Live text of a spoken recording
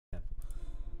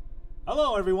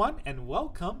Hello everyone and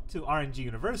welcome to RNG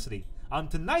University. On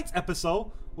tonight's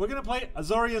episode, we're going to play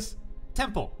Azorius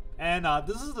Tempo. And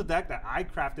this is the deck that I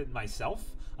crafted myself.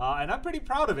 And I'm pretty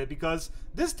proud of it because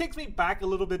this takes me back a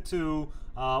little bit to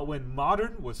when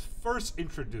Modern was first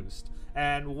introduced.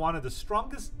 And one of the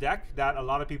strongest deck that a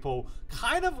lot of people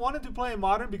kind of wanted to play in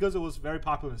Modern because it was very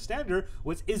popular in Standard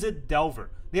was Is It Delver.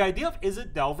 The idea of Is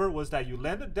It Delver was that you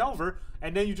land a Delver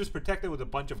and then you just protect it with a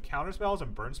bunch of counter spells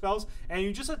and burn spells and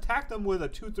you just attack them with a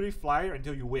 2-3 flyer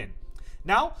until you win.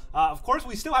 Now, of course,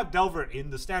 we still have Delver in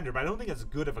the Standard, but I don't think it's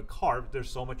good of a card. There's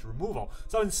so much removal.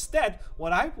 So instead,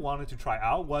 what I wanted to try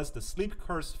out was the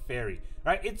Sleep-Cursed Faerie.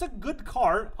 Right? It's a good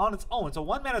card on its own. It's a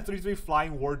 1 mana 3/3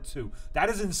 flying ward 2. That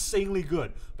is insanely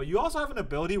good. But you also have an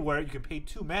ability where you can pay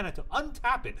 2 mana to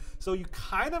untap it. So you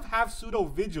kind of have pseudo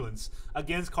vigilance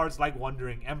against cards like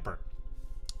Wandering Emperor.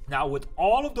 Now, with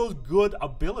all of those good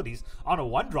abilities on a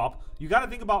 1-drop, you got to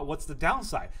think about what's the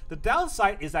downside. The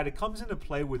downside is that it comes into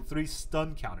play with 3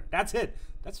 stun counter. That's it.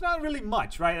 That's not really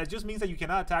much, right? It just means that you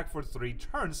cannot attack for 3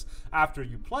 turns after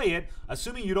you play it,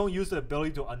 assuming you don't use the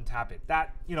ability to untap it.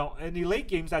 That, you know, in the late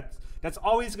games, that's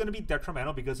always going to be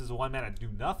detrimental because it's a 1 mana do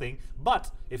nothing.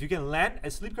 But if you can land a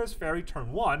Sleep-Cursed Faerie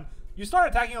turn 1, you start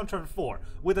attacking on turn 4.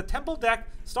 With a Temple deck,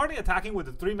 starting attacking with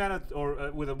a 3 mana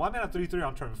or with a 1 mana 3/3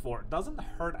 on turn 4 doesn't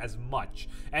hurt as much.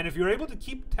 And if you're able to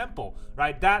keep Temple,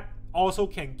 right, that also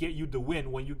can get you the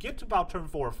win. When you get to about turn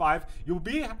 4 or 5, you'll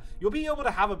be able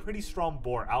to have a pretty strong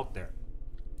board out there.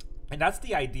 And that's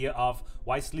the idea of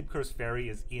why Sleep-Cursed Faerie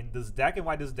is in this deck and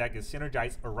why this deck is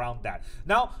synergized around that.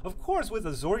 Now, of course, with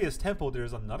Azorius Tempo,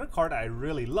 there's another card I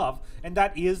really love, and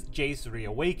that is Jace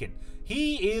Reawakened.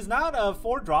 He is not a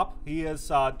 4-drop, he is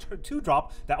a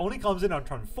 2-drop that only comes in on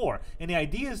turn 4. And the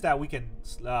idea is that we can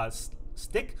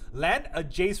land a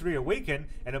Jace Reawakened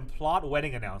and then plot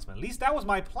Wedding Announcement. At least that was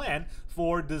my plan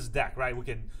for this deck, right? We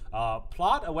can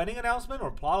plot a Wedding Announcement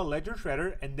or plot a Ledger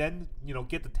Shredder and then, you know,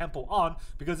 get the Temple on,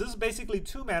 because this is basically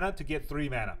 2 mana to get 3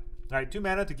 mana. Right, 2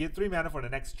 mana to get 3 mana for the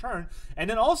next turn, and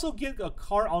then also get a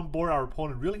card on board our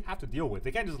opponent really have to deal with.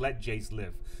 They can't just let Jace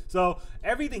live. So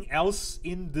everything else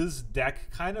in this deck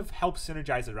kind of helps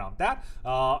synergize around that.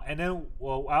 And then,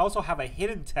 well, I also have a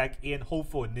hidden tech in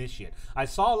Hopeful Initiate. I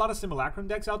saw a lot of Simulacrum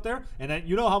decks out there, and then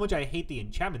you know how much I hate the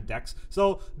enchantment decks.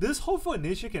 So this Hopeful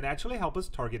Initiate can actually help us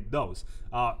target those.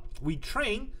 We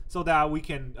train so that we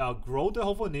can grow the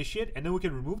Hopeful Initiate, and then we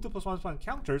can remove the +1/+1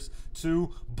 counters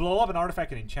to blow up an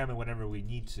artifact and enchantment whenever we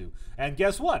need to. And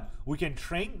guess what? We can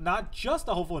train not just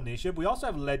the Hopeful Initiate, we also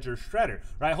have Ledger Shredder,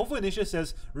 right? Hopeful Initiate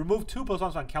says remove 2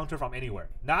 +1/+1 counter from anywhere,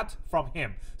 not from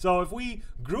him. So if we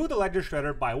grew the Ledger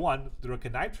Shredder by 1 through a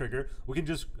connive trigger, we can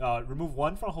just remove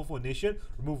 1 from Hopeful Initiate,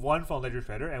 remove 1 from Ledger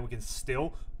Shredder, and we can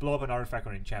still blow up an artifact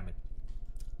or enchantment.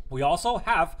 We also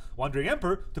have Wandering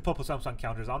Emperor to put +1/+1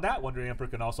 counters on that. Wandering Emperor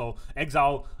can also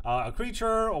exile a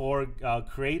creature or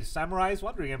create samurais.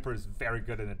 Wandering Emperor is very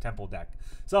good in a Temple deck.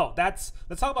 So let's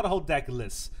talk about the whole deck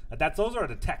list. Those are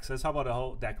the techs. Let's talk about the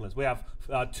whole deck list. We have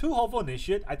 2 Hopeful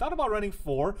Initiate. I thought about running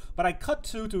 4, but I cut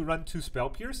 2 to run 2 Spell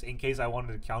Pierce in case I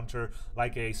wanted to counter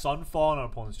like a Sunfall on an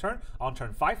opponent's turn on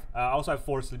turn 5. I also have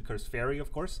 4 Sleep-Cursed Faerie,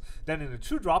 of course. Then in the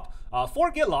 2-drop,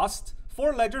 4 Get Lost,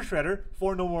 4 Ledger Shredder,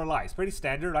 4 No More Lies. Pretty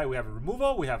standard, right? We have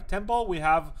removal, we have tempo, we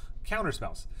have counter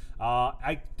spells.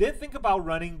 I did think about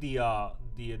running the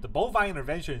Bovine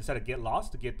Intervention instead of Get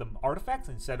Lost to get them artifacts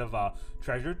instead of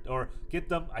treasure, or get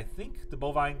them. I think the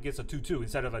Bovine gets a 2/2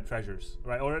 instead of a treasures,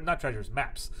 right? Or not treasures,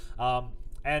 maps.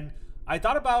 And I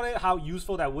thought about it, how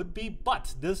useful that would be,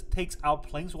 but this takes out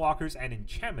planeswalkers and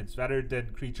enchantments rather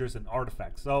than creatures and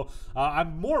artifacts. So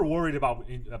I'm more worried about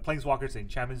planeswalkers and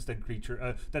enchantments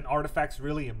than artifacts,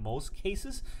 really, in most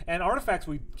cases. And artifacts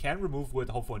we can remove with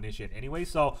Hopeful Initiate anyway,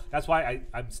 so that's why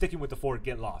I'm sticking with the 4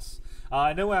 Get Lost.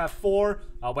 And then we have 4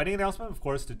 Wedding Announcement, of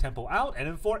course, to tempo out, and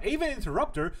then 4 Aven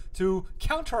Interrupter to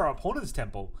counter our opponent's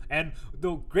tempo. And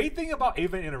the great thing about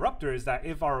Aven Interrupter is that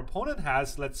if our opponent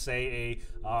has, let's say,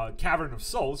 a Cavern of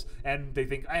Souls, and they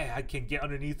think, hey, I can get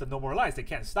underneath the No More Lies, they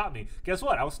can't stop me. Guess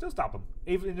what? I will still stop them.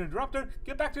 Aven Interrupter,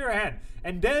 get back to your hand.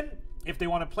 And then if they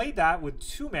want to play that with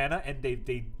 2 mana and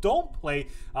they don't play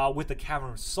with the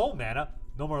Cavern of Soul mana,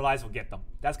 No More Lies will get them.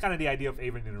 That's kind of the idea of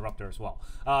Aven Interrupter as well.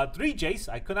 3 Jace.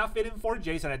 I could not fit in 4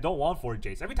 Jace, and I don't want 4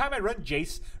 Jace. Every time I run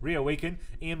Jace Reawakened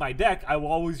in my deck, I will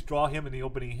always draw him in the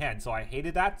opening hand. So I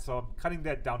hated that, so I'm cutting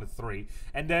that down to 3.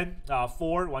 And then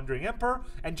 4 Wandering Emperor,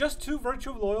 and just 2 Virtue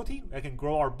of Loyalty. I can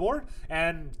grow our board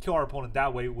and kill our opponent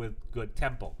that way with good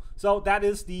tempo. So that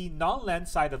is the non-land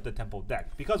side of the Temple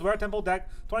deck. Because we're a Temple deck,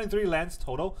 23 lands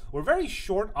total. We're very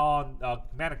short on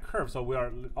mana curve, so we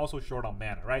are also short on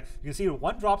mana, right? You can see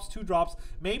 1 drops, 2 drops,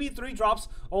 maybe 3 drops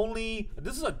only.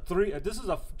 This is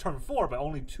a turn 4, but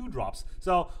only 2 drops.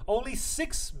 So only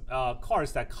 6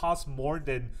 cards that cost more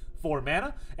than 4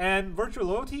 mana. And Virtual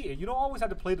Loyalty, you don't always have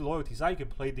to play the Loyalty side. You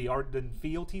can play the Ardent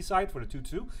Fealty side for the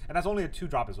 2/2, and that's only a 2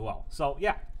 drop as well. So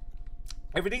yeah.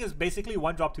 Everything is basically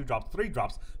 1 drop, 2 drops, 3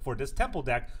 drops for this Temple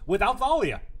deck without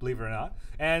Thalia, believe it or not.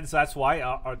 And so that's why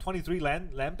our 23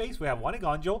 land base, we have 1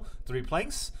 Eiganjo, 3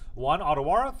 Planks, 1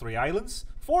 Otawara, 3 Islands,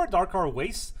 4 Darkar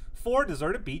Waste, 4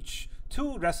 Deserted Beach,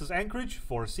 2 Restless Anchorage,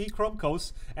 4 Sea Chrome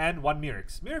Coast, and 1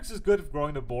 Mirix. Mirix is good for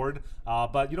growing the board,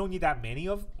 but you don't need that many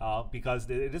of because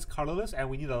it is colorless, and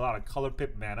we need a lot of color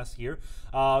pip manas here.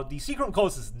 The Sea Chrome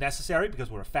Coast is necessary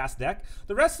because we're a fast deck.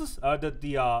 The Restless,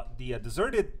 the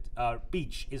Deserted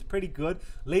Beach is pretty good.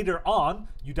 Later on,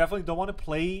 you definitely don't want to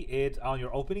play it on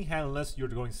your opening hand unless you're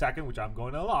going second, which I'm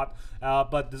going a lot.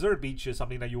 But Deserted Beach is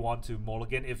something that you want to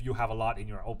mulligan if you have a lot in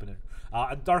your opener.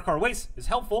 And Darkar Waste is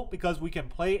helpful because we can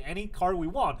play any card we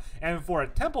want. And for a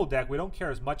Tempo deck, we don't care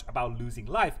as much about losing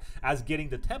life as getting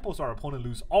the Tempo so our opponent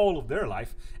lose all of their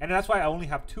life. And that's why I only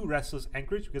have 2 Restless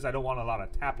Anchorage, because I don't want a lot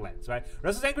of tap lands, right?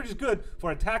 Restless Anchorage is good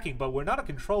for attacking, but we're not a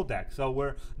control deck, so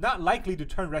we're not likely to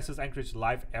turn Restless Anchorage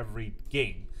live every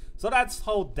game. So that's the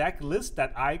whole deck list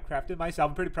that I crafted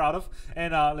myself. I'm pretty proud of.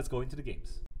 And let's go into the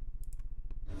games.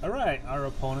 Alright, our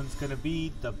opponent's gonna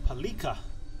be the Palika.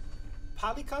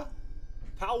 Palika?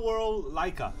 Power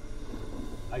Laika.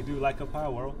 I do like a Power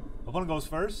Whirl. Opponent goes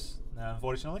first,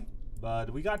 unfortunately.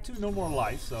 But we got 2 no more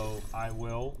lies, so I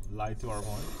will lie to our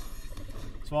opponent.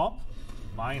 Swamp,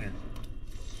 Miner.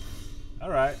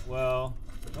 Alright, well,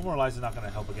 no more lies is not going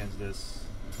to help against this.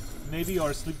 Maybe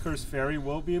our Sleep-Cursed Faerie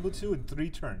will be able to in 3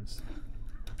 turns.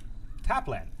 Tap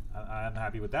land. I'm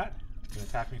happy with that. Gonna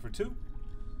attack me for 2.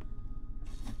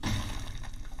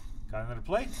 Got another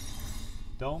play.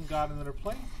 Don't got another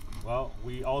play. Well,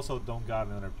 we also don't got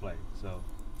another play, so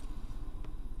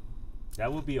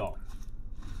that will be all.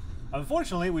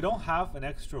 Unfortunately, we don't have an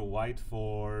extra white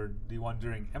for the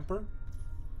Wandering Emperor,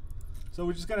 so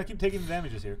we're just gonna keep taking the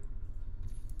damages here.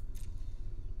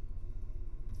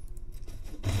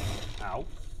 Ow.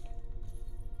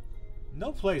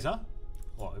 No plays, huh?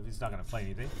 Well, if he's not gonna play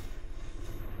anything.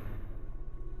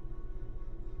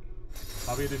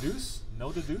 Probably a deduce.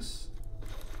 No deduce.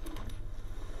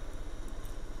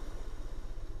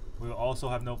 We will also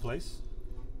have no place.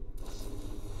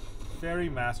 Fairy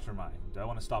Mastermind. Do I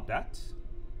want to stop that?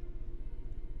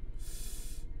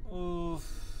 How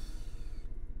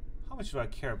much do I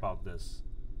care about this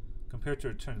compared to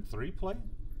a turn 3 play?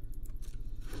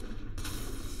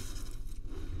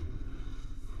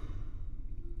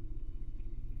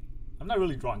 I'm not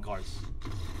really drawing cards.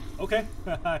 Okay.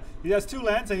 He has 2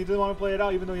 lands and he didn't want to play it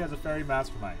out even though he has a Fairy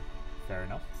Mastermind. Fair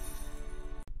enough.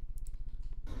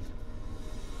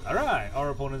 Alright,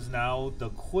 our opponent's now the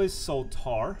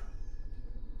Quisoltar.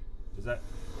 Is that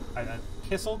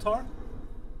Kisseltar?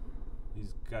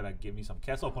 He's gotta give me some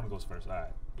Kessel. Opponent goes first.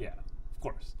 Alright, yeah, of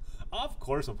course. Of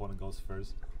course opponent goes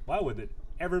first. Why would it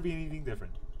ever be anything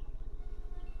different?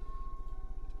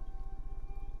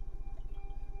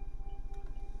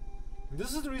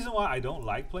 This is the reason why I don't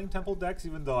like playing Temple decks,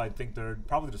 even though I think they're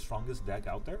probably the strongest deck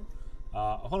out there.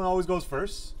 Opponent always goes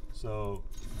first, so,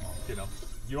 you know,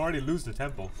 you already lose the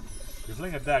Tempo. You're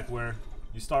playing a deck where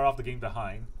you start off the game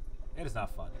behind. It is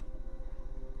not fun.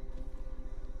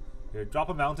 Here, drop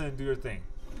a mountain and do your thing.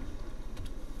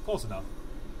 Close enough.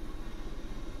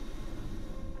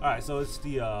 Alright, so it's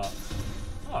the, oh,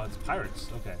 it's Pirates.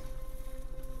 Okay.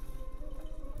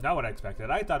 Not what I expected.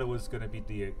 I thought it was going to be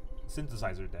the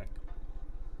Synthesizer deck.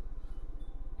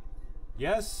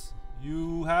 Yes,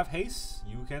 you have haste.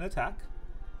 You can attack.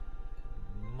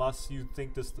 Must you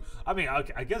think this... I mean,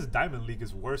 I guess Diamond League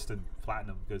is worse than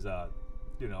Platinum because,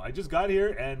 you know, I just got here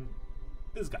and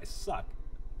this guy suck.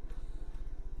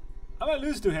 I might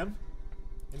lose to him.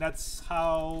 And that's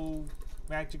how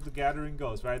Magic the Gathering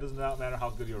goes, right? It doesn't matter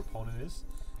how good your opponent is.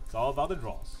 It's all about the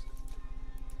draws.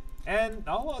 And,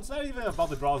 oh, well, it's not even about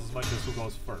the draws as much as who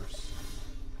goes first.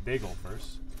 They go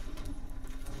first.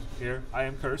 Here, I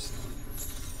am cursed.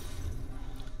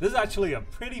 This is actually a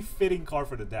pretty fitting card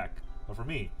for the deck. But for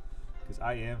me, because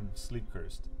I am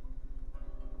Sleep-Cursed.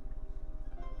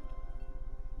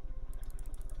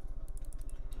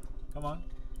 Come on.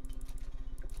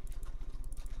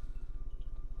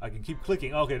 I can keep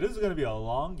clicking. Okay, this is going to be a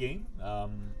long game.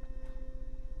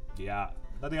 Yeah,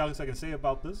 nothing else I can say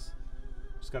about this.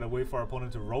 Just gotta wait for our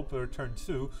opponent to rope their turn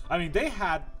 2. I mean, they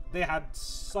had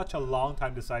such a long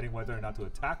time deciding whether or not to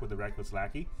attack with the Reckless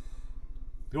Lackey.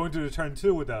 Going to the turn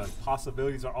 2 with the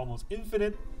possibilities are almost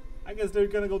infinite. I guess they're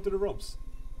gonna go to the ropes.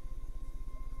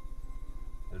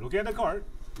 They're looking at the card.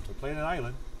 We're playing an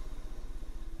island.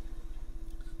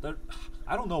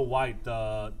 I don't know why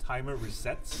the timer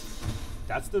resets.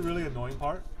 That's the really annoying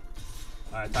part.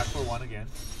 Alright, attack for 1 again.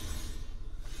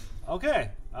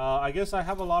 Okay, I guess I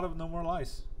have a lot of No More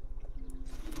Lies.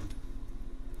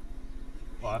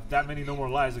 Well, I have that many No More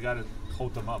Lies, I gotta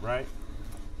hold them up, right?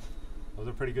 Those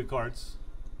are pretty good cards.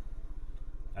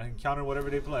 I can counter whatever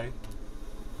they play.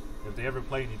 If they ever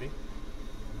play anything.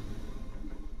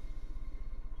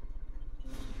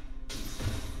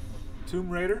 Tomb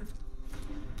Raider.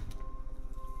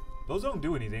 Those don't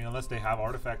do anything unless they have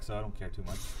artifacts, so I don't care too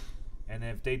much. And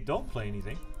if they don't play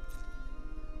anything,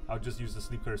 I'll just use the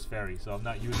Sleep-Cursed Faerie, so I'm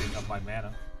not using up my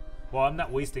mana. Well, I'm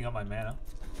not wasting up my mana.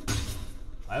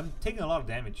 I'm taking a lot of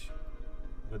damage.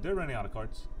 But they're running out of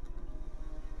cards.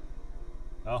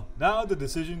 Oh, now the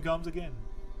decision comes again.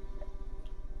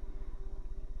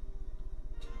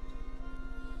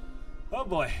 Oh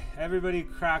boy, everybody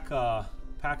crack a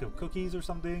pack of cookies or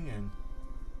something and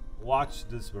watch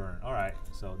this burn. Alright,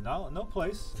 so now no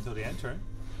place until the end turn.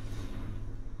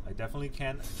 I definitely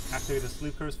can activate the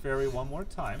Sleep-Cursed Faerie one more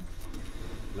time.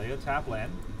 Play a tap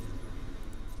land.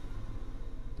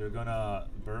 They're gonna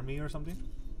burn me or something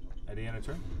at the end of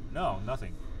turn? No,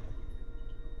 nothing.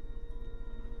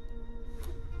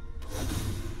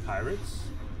 Pirates.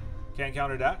 Can't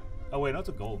counter that. Oh wait, no, it's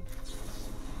a gold.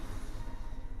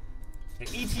 The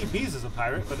ETBs is a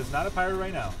pirate, but it's not a pirate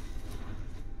right now.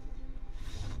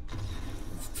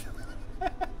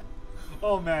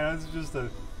 Oh man, that's just a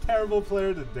terrible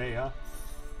player today, huh?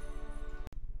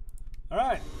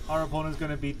 Alright, our opponent's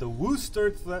gonna beat the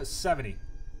Worcester 70.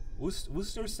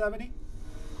 Worcester 70?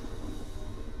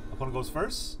 Opponent goes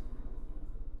first.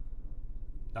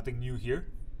 Nothing new here.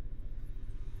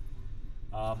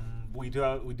 We do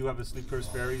have a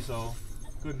Sleep-Cursed Faerie, so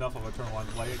good enough of a turn 1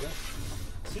 play, I guess.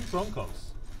 See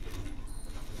Broncos.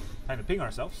 Time to ping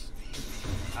ourselves.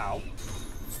 Ow.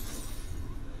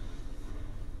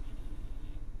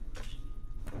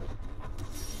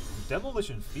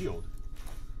 Demolition Field.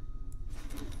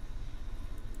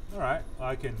 Alright,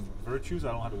 I can Virtues,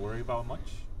 I don't have to worry about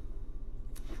much.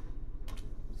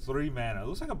 3 mana. It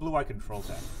looks like a blue-eye control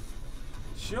tap.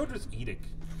 Children's Edict.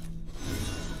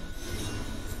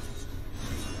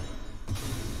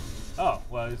 Oh,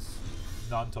 well, it's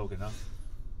non-token, huh?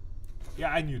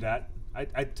 Yeah, I knew that.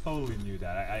 I totally knew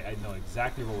that. I know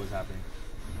exactly what was happening.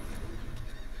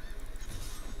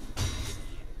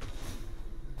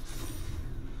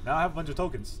 Now I have a bunch of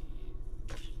tokens.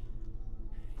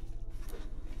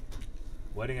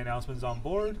 Wedding announcements on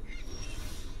board.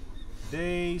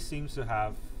 They seem to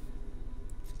have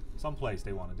some place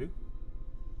they want to do.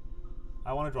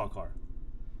 I want to draw a card.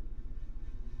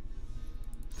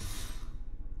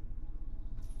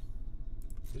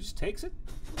 It just takes it?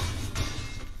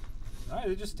 Alright,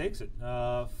 it just takes it.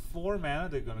 4 mana,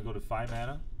 they're gonna go to 5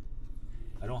 mana.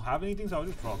 I don't have anything, so I'll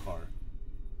just draw a card.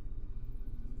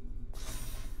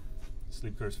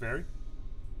 Sleep-Cursed Faerie.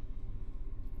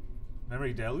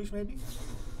 Memory Deluge, maybe?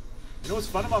 You know what's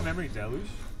fun about Memory Deluge?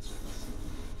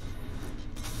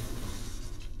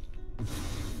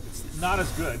 It's not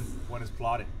as good when it's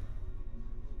plotted.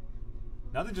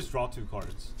 Now they just draw 2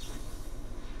 cards.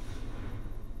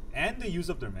 And they use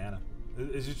up their mana.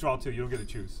 It's just draw 2, you don't get to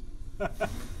choose.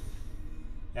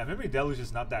 Yeah, Memory Deluge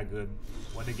is not that good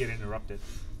when they get interrupted.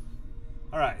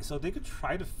 Alright, so they could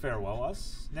try to farewell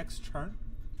us next turn.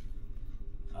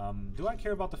 Do I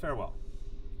care about the farewell?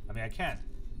 I mean, I can't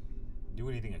do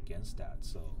anything against that,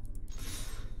 so...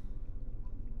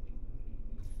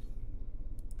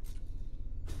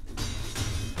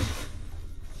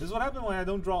 This is what happens when I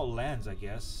don't draw lands, I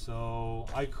guess. So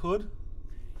I could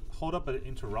hold up an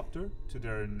interrupter to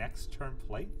their next turn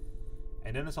play,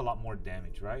 and then it's a lot more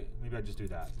damage, right? Maybe I just do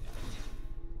that. Yeah.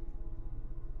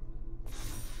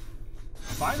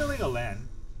 Finally a land.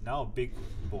 Now a big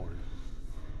board.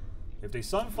 If they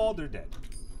Sunfall, they're dead.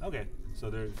 Okay,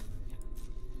 so they're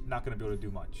not going to be able to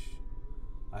do much.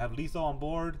 I have lethal on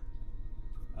board.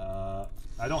 I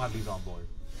don't have lethal on board.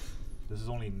 This is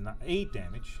only 8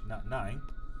 damage, not 9.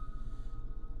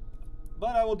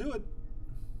 But I will do it.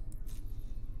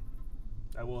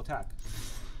 I will attack.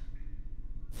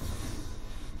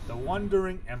 The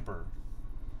Wandering Emperor.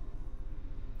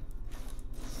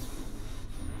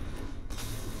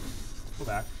 Go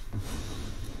back.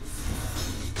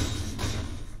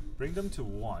 Bring them to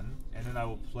 1, and then I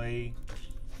will play...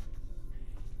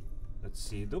 Let's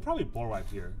see, they'll probably board wipe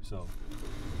here, so...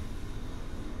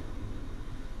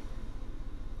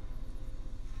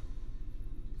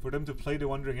 For them to play the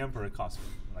Wandering Emperor, it costs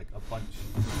like a bunch.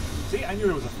 See, I knew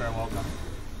there was a farewell coming.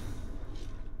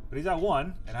 But he's at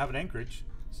 1, and I have an Anchorage,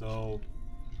 so...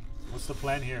 What's the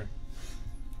plan here?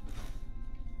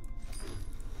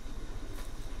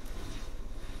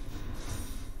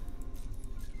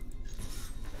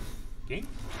 Game?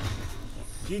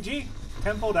 GG!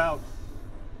 Tempoed out.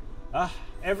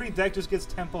 Every deck just gets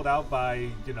tempoed out by,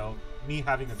 you know, me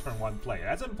having a turn 1 play.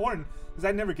 That's important, because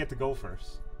I never get to go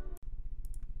first.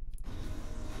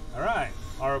 Alright,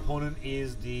 our opponent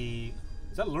is the...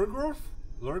 Is that Lurgorf?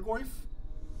 Lurgorf?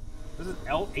 There's an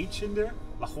LH in there?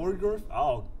 Lahorgorf?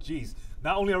 Oh, jeez.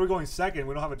 Not only are we going second,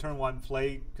 we don't have a turn 1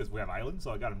 play because we have islands,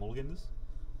 so I gotta mulligan this.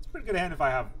 It's a pretty good hand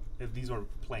if these were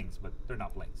plains, but they're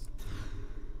not plains.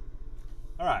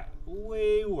 Alright,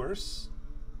 way worse.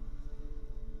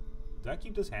 Do I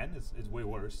keep this hand? It's way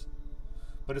worse.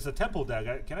 But it's a tempo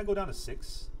deck. Can I go down to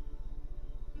 6?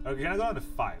 Or can I go down to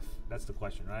 5? That's the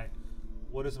question, right?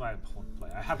 What does my opponent play?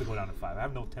 I have to go down to 5. I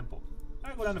have no tempo.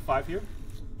 I go down to 5 here.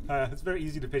 It's very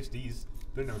easy to pitch these.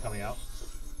 They're never coming out.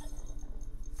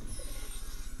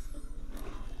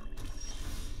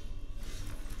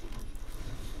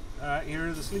 Alright, here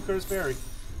is the Sleep-Cursed Faerie.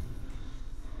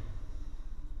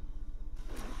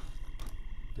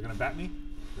 They're gonna bat me.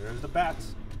 There's the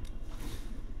bats.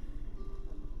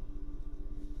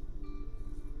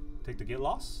 Take the get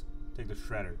loss. Take the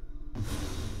shredder.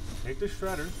 Take the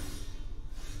shredder.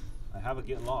 I have a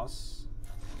get loss.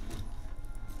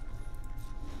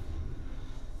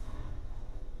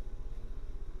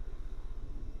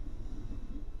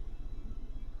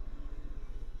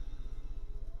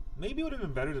 Maybe it would have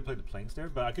been better to play the Plains there,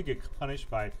 but I could get punished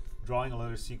by drawing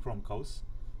another Seachrome Coast.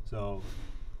 So,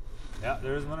 yeah,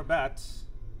 there's another bat.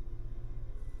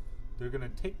 They're gonna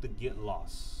take the get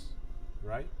loss,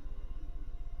 right?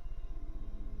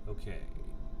 Okay.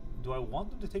 Do I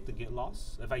want them to take the get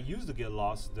loss? If I use the get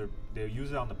loss, they'll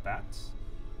use it on the bats.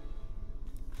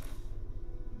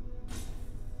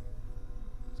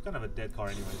 It's kind of a dead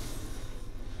card anyways.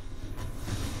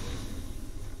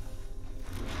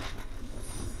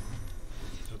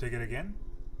 They'll take it again.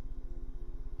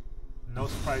 No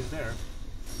surprise there.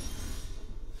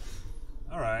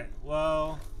 Alright,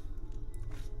 well...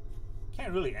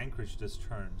 Can't really anchorage this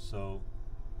turn, so...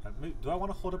 Do I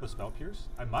want to hold up a Spell Pierce?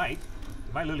 I might.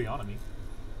 It might Liliana me.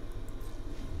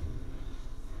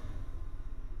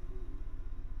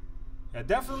 Yeah,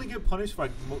 definitely get punished by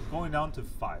going down to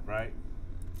 5, right?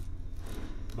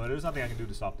 But there's nothing I can do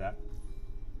to stop that.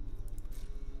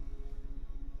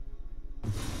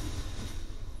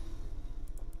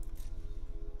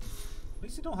 At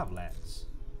least you don't have lands.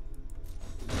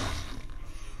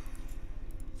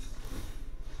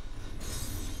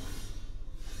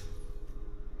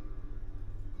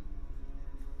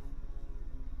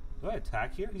 Do I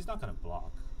attack here? He's not gonna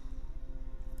block.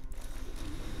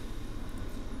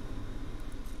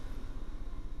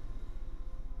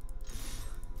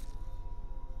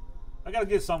 I gotta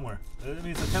get somewhere. I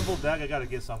mean, it's a temple deck, I gotta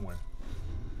get somewhere.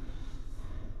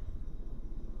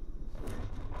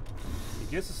 He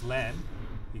gets his land.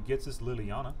 He gets his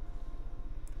Liliana.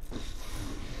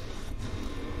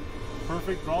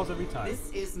 Perfect draws every time. This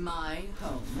is my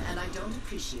home, and I don't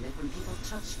appreciate it when people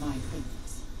touch my things.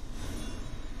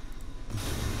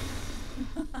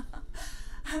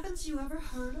 Haven't you ever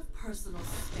heard of personal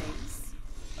space?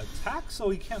 Attack so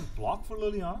he can't block for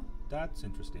Liliana? That's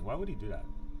interesting. Why would he do that?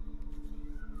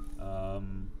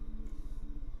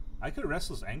 I could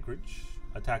Restless Anchorage,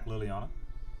 attack Liliana,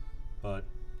 but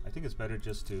I think it's better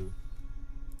just to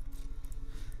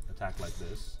attack like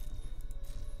this.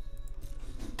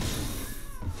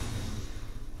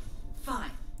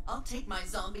 Fine, I'll take my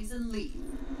zombies and leave.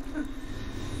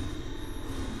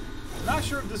 Not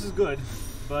sure if this is good,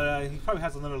 but he probably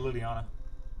has another Liliana.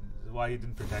 Why he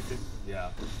didn't protect it? Yeah.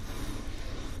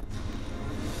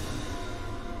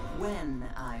 When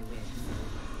I win,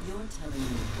 you're telling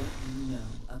me what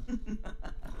you know.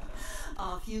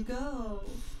 Off you go.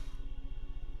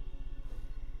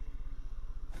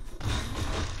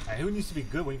 Who needs to be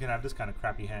good when you can have this kind of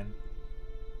crappy hand?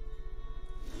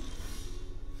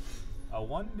 A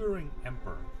Wandering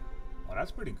Emperor. Oh,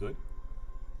 that's pretty good.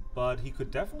 But he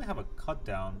could definitely have a cut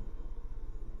down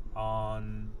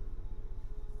on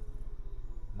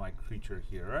my creature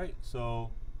here, right?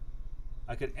 So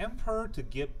I could Emperor to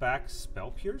get back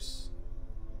Spell Pierce.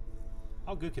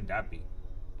 How good can that be?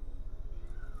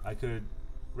 I could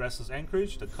Restless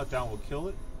Anchorage, the cut down will kill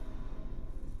it.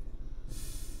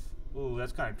 Ooh,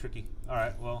 that's kind of tricky.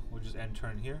 Alright, well, we'll just end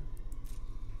turn here.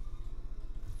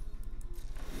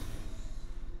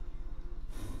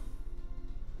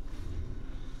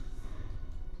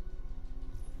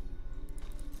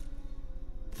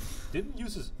 Didn't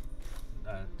use his...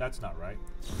 that's not right.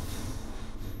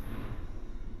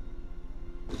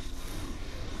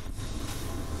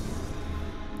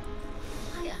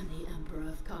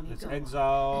 Let's go,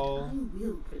 exile. and I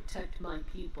will protect my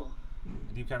people.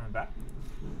 Deep Cavern back.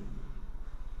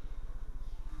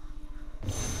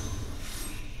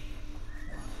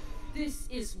 This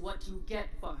is what you get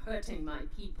for hurting my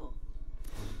people.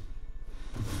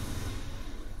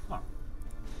 Huh.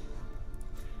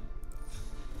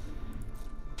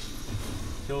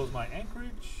 Kills my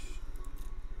anchorage.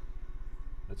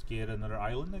 Let's get another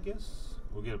island, I guess.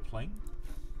 We'll get a plane.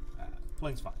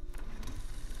 Plane's fine.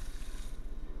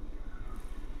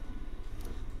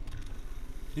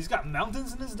 He's got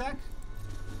mountains in his deck?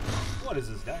 What is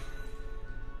his deck?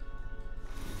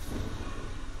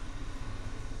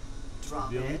 Drop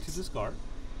Ability it. to discard.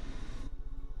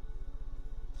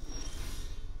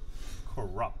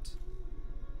 Corrupt.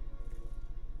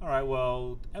 Alright,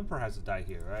 well, Emperor has to die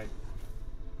here, right?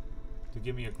 To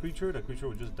give me a creature, the creature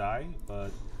will just die,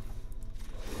 but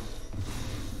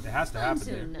it has to happen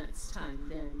Until here. next time,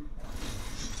 then.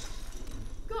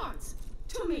 Guards,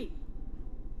 to me!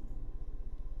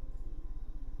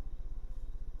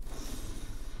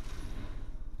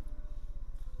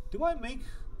 Do I make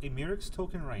a Mirix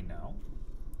token right now?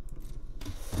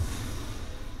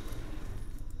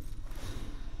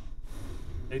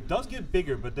 It does get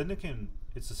bigger, but then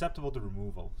it's susceptible to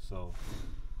removal, so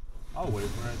I'll wait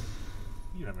for it.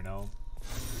 You never know.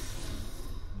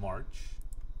 March.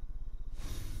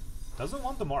 Doesn't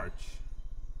want the march.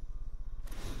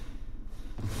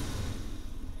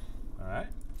 Alright.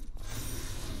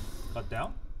 Cut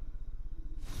down.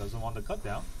 Doesn't want the cut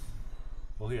down.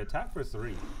 Will he attack for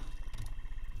 3?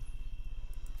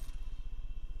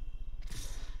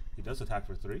 He does attack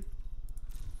for 3.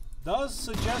 Does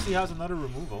suggest he has another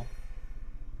removal.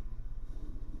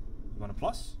 You want a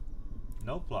plus?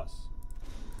 No plus.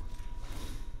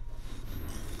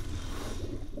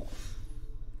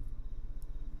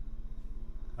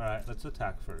 Alright, let's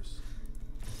attack first.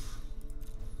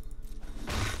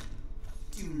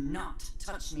 Do not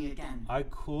touch me again. I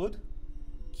could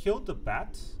kill the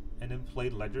bat and then play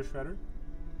Ledger Shredder.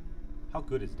 How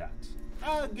good is that?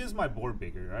 It gives my board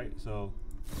bigger, right? So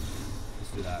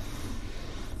let's do that.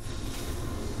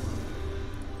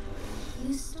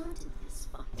 You started this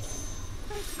fight,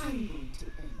 but I'm going to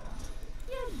end it.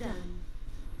 You're done.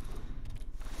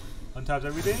 Untaps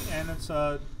everything, and it's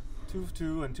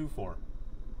 2/2 and 2/4.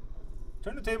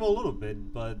 Turn the table a little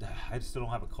bit, but I still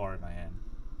don't have a card in my hand.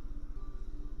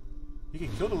 You can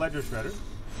kill the Ledger Shredder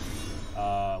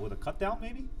with a cut down,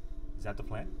 maybe? Is that the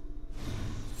plan?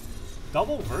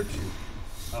 Double Virtue.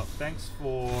 Oh, thanks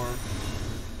for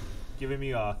giving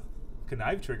me a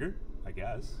Connive trigger, I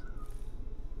guess.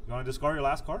 You want to discard your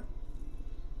last card?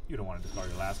 You don't want to discard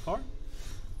your last card.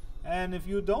 And if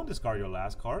you don't discard your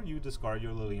last card, you discard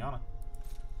your Liliana.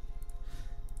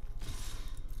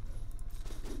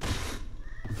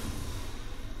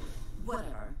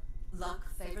 Whatever.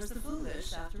 Luck favors the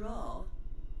foolish, after all.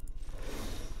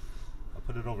 I'll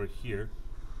put it over here.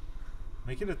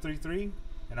 Make it a 3/3,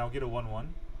 and I'll get a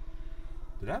 1/1.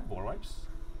 Did I have board wipes?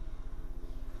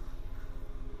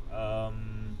 Or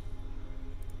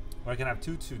I can have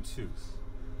 2/2/2s.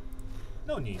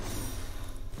 No need.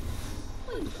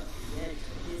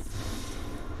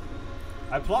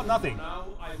 I plot nothing. Now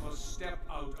I must step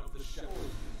out of the shadow.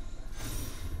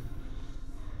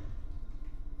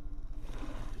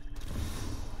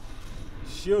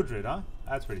 Shieldred, huh?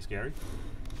 That's pretty scary.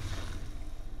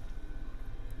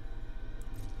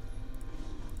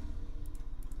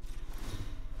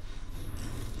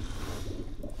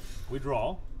 We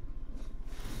draw.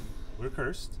 We're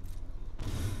cursed.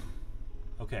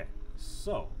 Okay,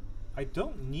 so I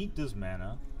don't need this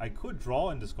mana. I could draw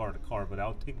and discard a card, but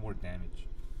I'll take more damage.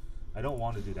 I don't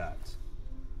want to do that.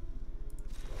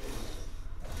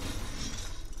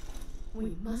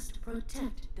 We must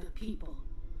protect the people.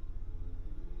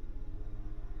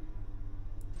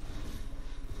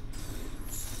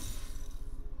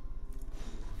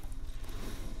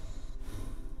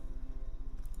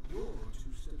 You're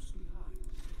 2 steps behind.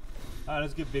 Alright,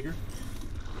 let's get bigger.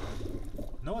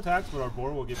 No attacks, but our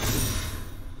board will get bigger.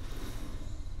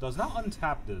 Does not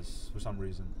untap this for some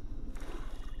reason.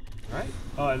 Right?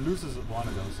 Oh, it loses one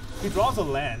of those. He draws a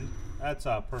land. That's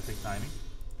perfect timing.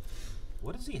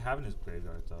 What does he have in his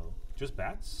graveyard, though? Just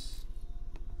bats?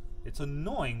 It's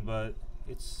annoying, but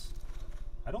it's...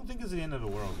 I don't think it's the end of the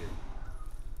world here.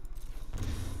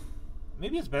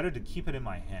 Maybe it's better to keep it in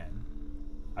my hand.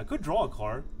 I could draw a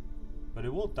card, but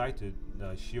it will die to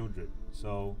the Shieldred,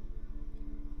 so...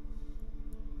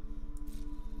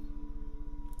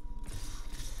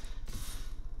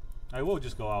 I will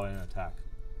just go out and attack.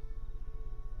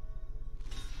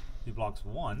 He blocks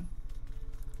 1.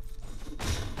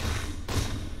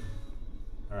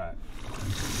 Alright.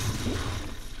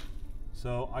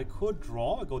 So I could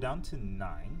draw, go down to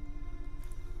 9.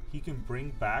 He can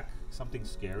bring back something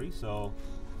scary, so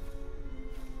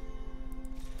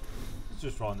let's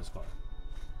just draw in this card.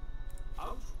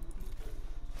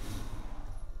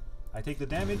 I take the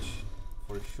damage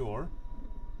for sure,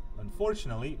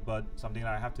 unfortunately, but something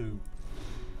that I have to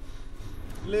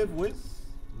live with.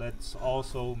 Let's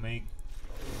also make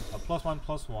a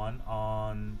 +1/+1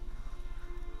 on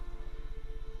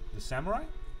the Samurai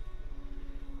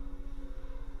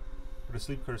or the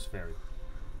Sleep-Cursed Faerie.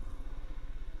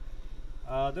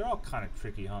 They're all kind of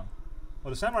tricky, huh?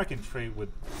 Well, the Samurai can trade with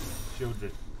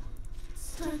Shieldred.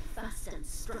 Strike fast and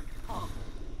strike hard.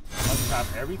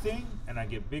 Untap everything, and I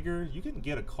get bigger. You can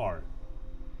get a card.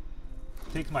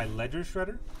 Take my Ledger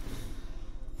Shredder.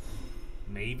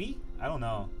 Maybe? I don't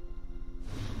know.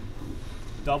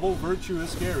 Double Virtue is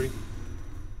scary.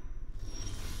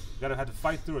 Gotta have to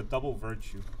fight through a double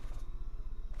Virtue.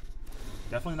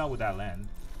 Definitely not with that land.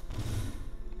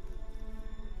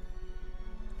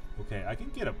 Okay, I can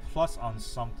get a plus on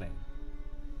something.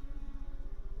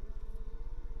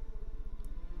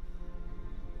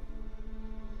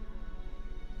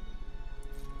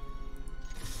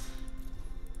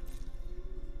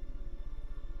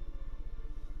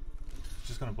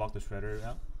 Just gonna block the Shredder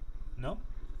out. No?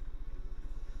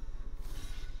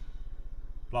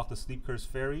 Block the Sleep-Cursed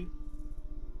Faerie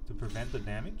to prevent the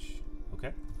damage.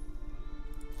 Okay.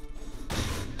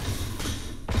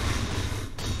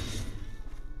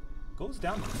 Goes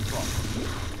down to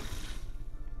 12.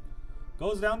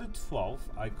 Goes down to 12.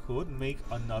 I could make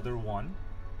another one.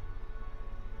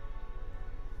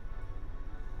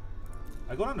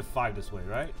 I go down to 5 this way,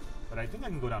 right? But I think I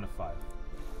can go down to 5.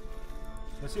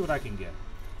 Let's see what I can get.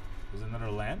 There's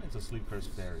another land. It's a Sleep-Cursed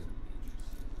Faerie.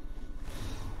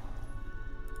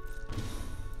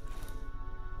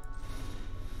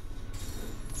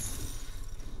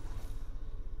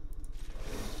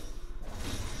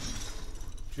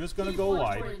 Just gonna go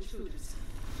wide.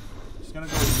 Just gonna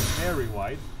go very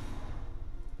wide.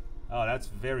 Oh, that's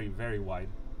very, very wide.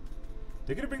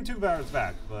 They're gonna bring 2 barrels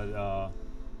back, but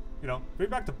you know, bring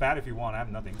back the bat if you want. I have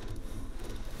nothing.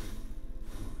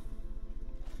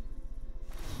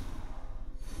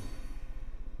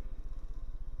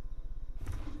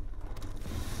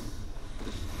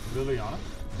 Liliana.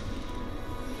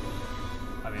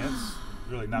 I mean, it's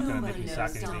really not gonna make me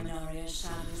sack anything.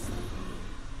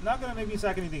 Not gonna make me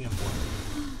sack anything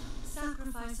important.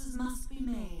 Sacrifices must be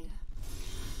made.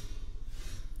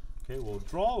 Okay, we'll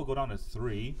draw. We'll go down to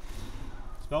 3.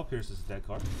 Spell Pierce is a dead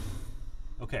card.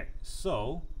 Okay,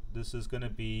 so this is gonna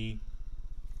be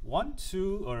 1,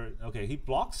 2, or okay, he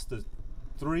blocks the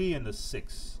 3 and the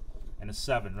 6 and the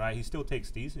 7, right? He still takes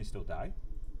these and he still die.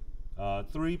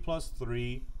 3 plus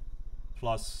 3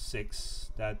 plus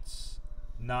 6, that's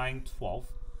 9, 12.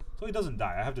 So he doesn't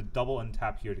die. I have to double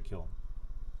untap here to kill him.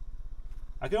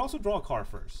 I can also draw a card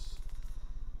first.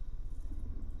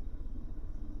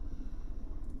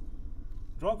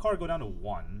 Draw a card, go down to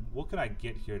 1. What can I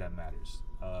get here that matters?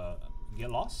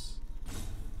 Get lost?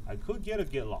 I could get a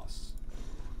get lost.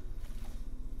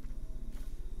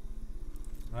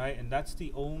 Right, and that's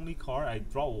the only card. I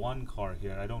draw 1 card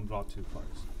here. I don't draw 2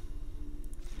 cards.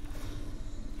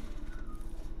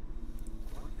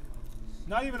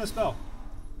 Not even a spell.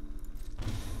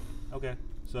 Okay,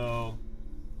 so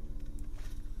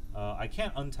I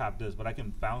can't untap this, but I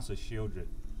can bounce a Shieldred.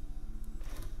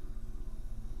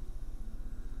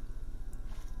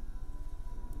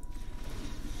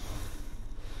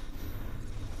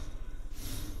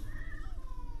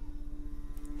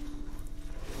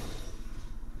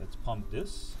 Let's pump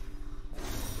this.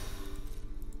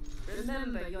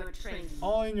 Remember your training.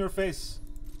 All in your face.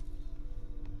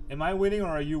 Am I winning or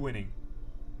are you winning?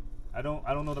 I don't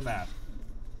know the math.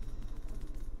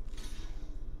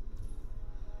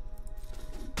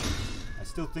 I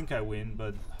still think I win,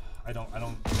 but I don't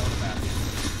know the math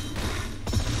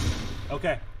yet.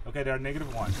 Okay, they're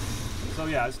 -1. So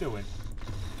yeah, I still win.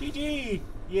 GG!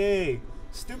 Yay!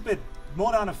 Stupid.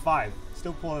 More down to 5.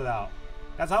 Still pull it out.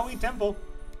 That's how we tempo.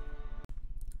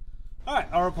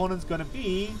 Alright, our opponent's gonna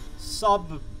be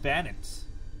Sub-Bannet.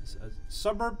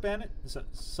 Suburb-Bannet?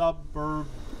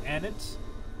 Suburb-Bannet?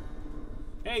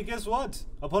 Hey, guess what?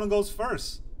 Opponent goes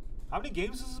first. How many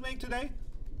games does this make today?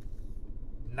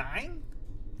 9?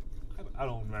 I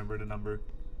don't remember the number.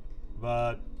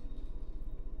 But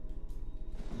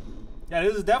yeah,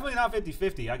 this is definitely not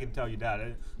 50-50, I can tell you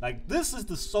that. Like, this is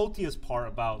the saltiest part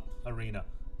about Arena.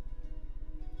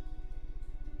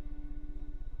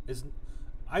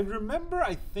 I remember,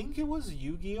 I think it was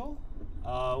Yu-Gi-Oh!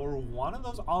 or one of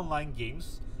those online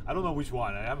games. I don't know which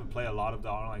one. I haven't played a lot of the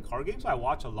online card games. I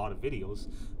watch a lot of videos.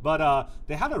 But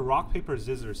they had a rock, paper,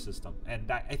 scissors system.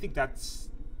 And I think that's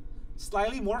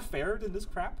slightly more fair than this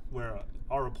crap, where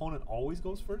our opponent always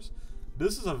goes first.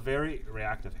 This is a very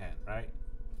reactive hand, right?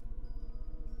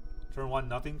 Turn 1,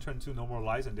 nothing. Turn 2, no more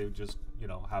lies. And they would just, you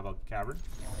know, have a cavern.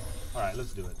 Alright,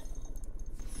 let's do it.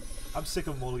 I'm sick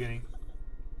of mulliganing.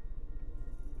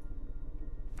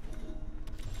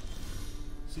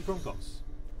 Seachrome Coast.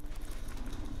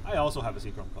 I also have a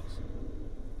Seachrome Coast.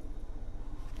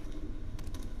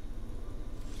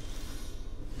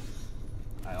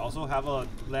 I also have a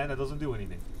land that doesn't do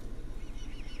anything.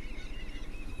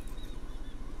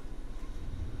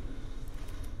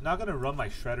 Not gonna run my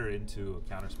Shredder into a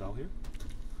counterspell here.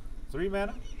 3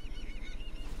 mana.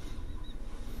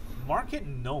 Market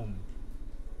Gnome.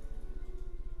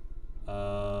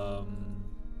 Huh.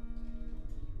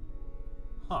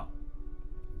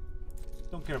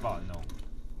 Don't care about a gnome.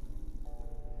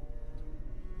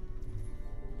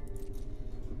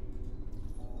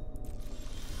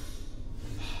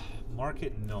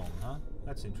 Market Gnome, huh?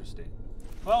 That's interesting.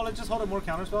 Well, let's just hold up more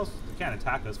counterspells. They can't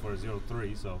attack us for a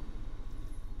 0-3, so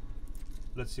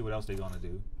let's see what else they're gonna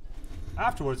do.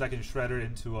 Afterwards, I can Shredder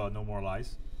into No More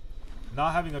Lies.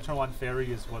 Not having a turn 1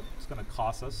 fairy is what's gonna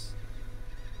cost us.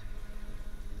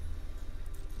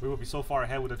 We will be so far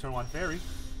ahead with a turn 1 fairy.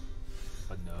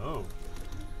 But no.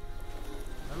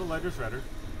 Another Ledger Shredder.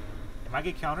 It might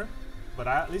get countered, but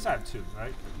at least I have 2,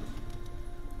 right?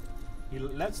 He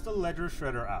lets the Ledger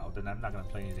Shredder out, and I'm not gonna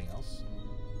play anything else.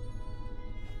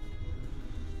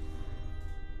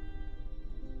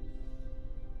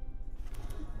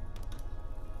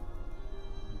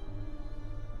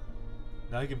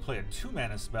 Now he can play a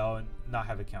 2-mana spell and not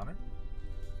have a counter.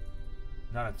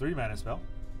 Not a 3-mana spell.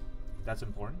 That's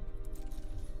important.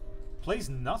 Plays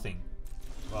nothing.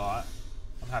 Well,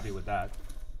 I'm happy with that.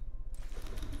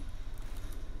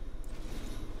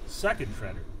 Second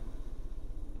Shredder.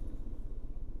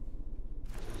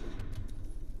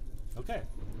 Okay.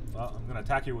 Well, I'm gonna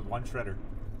attack you with 1 Shredder.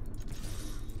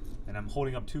 And I'm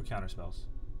holding up 2 counterspells.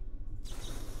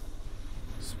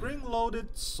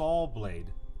 Spring-loaded Saw Blade.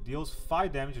 Deals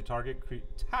 5 damage to target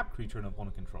tap creature an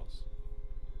opponent controls.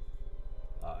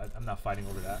 I'm not fighting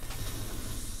over that.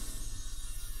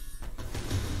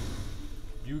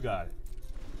 You got it.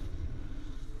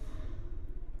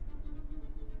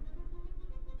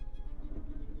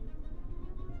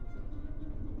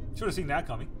 Should have seen that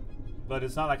coming. But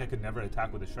it's not like I could never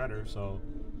attack with a Shredder, so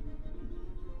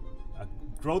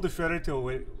grow the Shredder till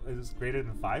it is greater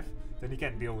than 5, then you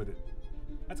can't deal with it.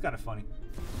 That's kind of funny.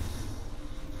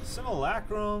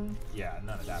 Simulacrum. Yeah,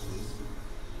 none of that, please.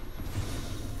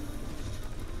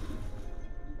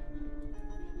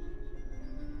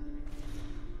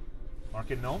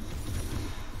 Market Gnome.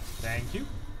 Thank you.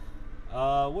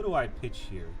 What do I pitch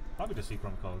here? Probably the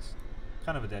Seachrome Coast.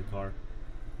 Kind of a dead card.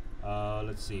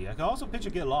 Let's see. I can also pitch a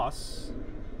Get Lost.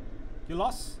 Get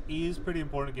Lost is pretty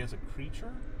important against a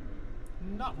creature.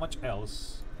 Not much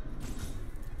else.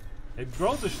 It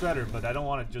grows a Shredder, but I don't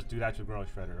want to just do that to grow a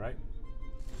Shredder, right?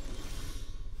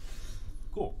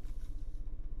 Cool.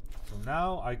 So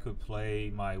now I could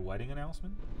play my wedding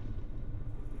announcement.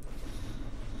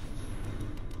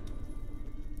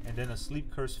 And then a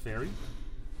Sleep-Cursed Faerie.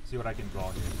 See what I can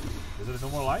draw here. Is it a No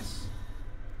More Lies?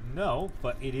 No,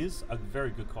 but it is a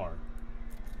very good card.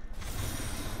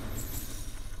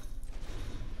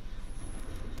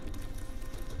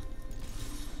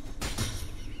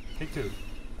 Take 2.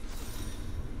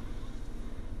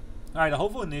 Alright, the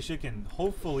Hopeful Initiate can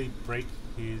hopefully break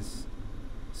his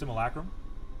Simulacrum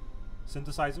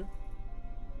Synthesizer.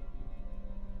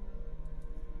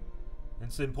 And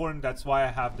it's important, that's why I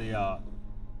have the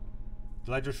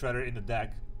Ledger Shredder in the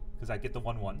deck, because I get the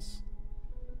 1/1s.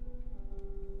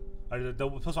 The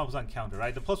 +1/+1 counter,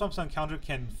 right? The +1/+1 counter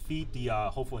can feed the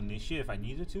Hopeful Initiate if I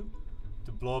needed to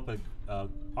blow up a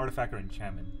artifact or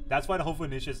enchantment. That's why the Hopeful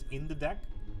Initiate is in the deck.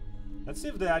 Let's see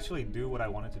if they actually do what I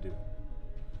wanted to do.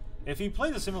 If he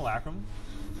plays a Simulacrum,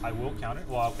 I will counter.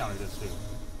 Well, I'll counter this too.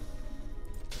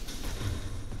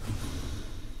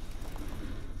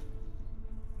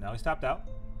 Now he's tapped out.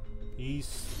 He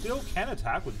still can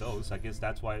attack with those. I guess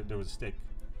that's why there was a stick.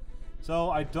 So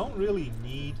I don't really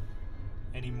need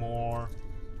any more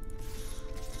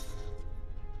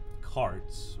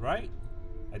cards, right?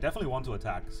 I definitely want to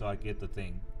attack, so I get the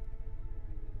thing.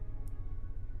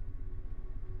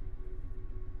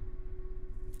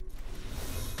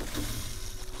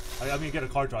 I mean, get a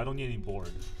card draw. I don't need any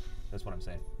board. That's what I'm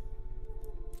saying.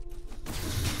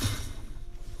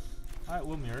 Alright,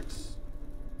 we'll Mirix.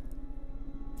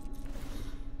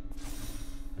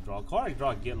 I draw a card, I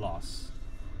draw a Get Lost.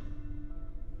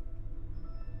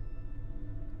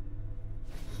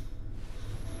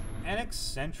 Annex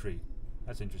Sentry.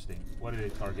 That's interesting. What are they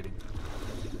targeting?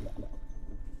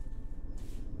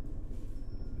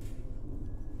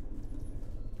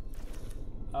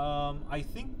 I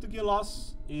think the Get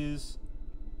Lost is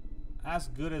as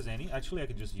good as any. Actually, I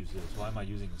could just use this. Why am I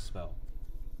using a spell?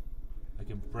 I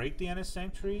can break the Annex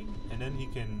Sentry, and then he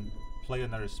can play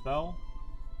another spell.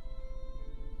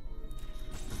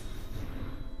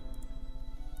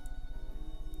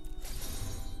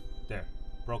 There.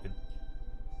 Broken.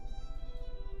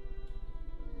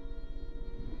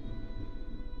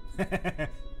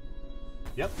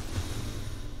 Yep.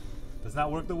 Does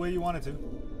not work the way you want it to.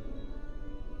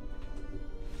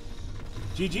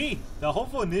 GG! The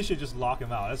Hopeful Initiate just lock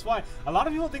him out. That's why a lot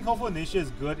of people think Hopeful Initiate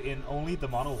is good in only the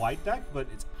mono white deck, but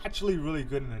it's actually really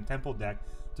good in a Tempo deck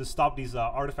to stop these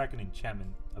artifact and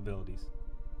enchantment abilities.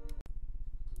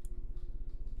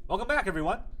 Welcome back,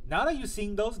 everyone. Now that you've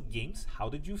seen those games, how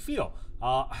did you feel?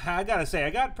 I gotta say, I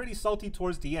got pretty salty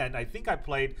towards the end. I think I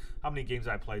played, how many games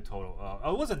did I play total?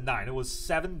 It wasn't 9, it was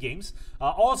 7 games.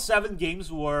 All 7 games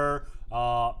were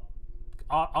on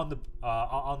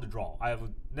the draw. I have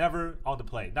never on the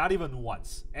play, not even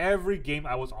once. Every game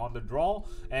I was on the draw,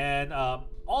 and of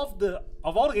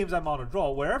all the games I'm on the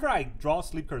draw, wherever I draw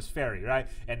Sleep-Cursed Faerie, right,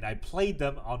 and I played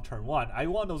them on turn 1, I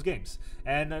won those games.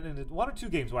 And then 1 or 2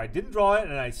 games where I didn't draw it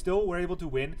and I still were able to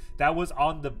win, that was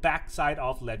on the backside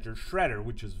of Ledger Shredder,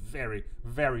 which is very,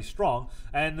 very strong.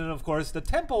 And then of course the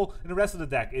tempo in the rest of the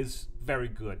deck is very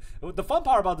good. The fun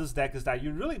part about this deck is that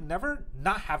you really never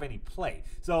not have any play.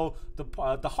 So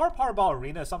the hard part about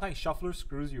Arena is sometimes Shuffler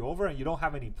screws you over and you don't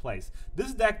have any plays.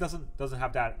 This deck doesn't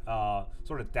have that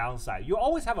sort of downside. You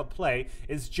always have a play.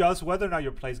 It's just whether or not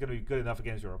your play is going to be good enough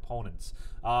against your opponents.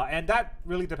 And that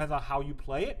really depends on how you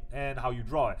play it and how you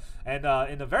draw it. And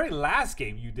in the very last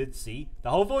game, you did see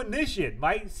the Hopeful Initiate,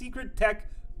 my secret tech,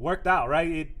 worked out,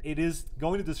 right? It is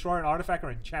going to destroy an artifact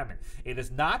or enchantment. It is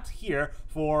not here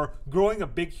for growing a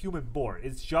big human board.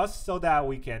 It's just so that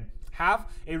we can have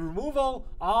a removal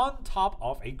on top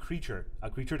of a creature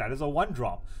that is a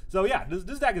 1-drop. So yeah,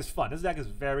 this deck is fun. This deck is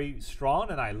very strong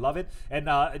and I love it. And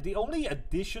the only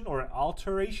addition or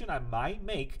alteration I might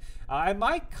make, I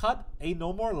might cut a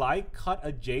No More Light, cut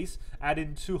a Jace, add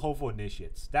in 2 Hopeful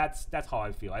Initiates. That's how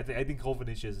I feel. I think Hopeful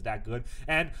Initiate is that good.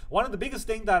 And one of the biggest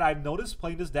things that I've noticed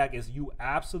playing this deck is you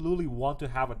absolutely want to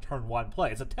have a turn 1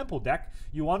 play. It's a tempo deck.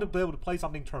 You want to be able to play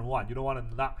something turn 1. You don't want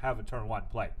to not have a turn 1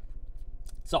 play.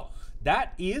 So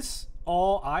that is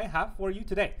all I have for you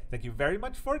today. Thank you very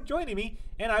much for joining me,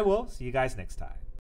 and I will see you guys next time.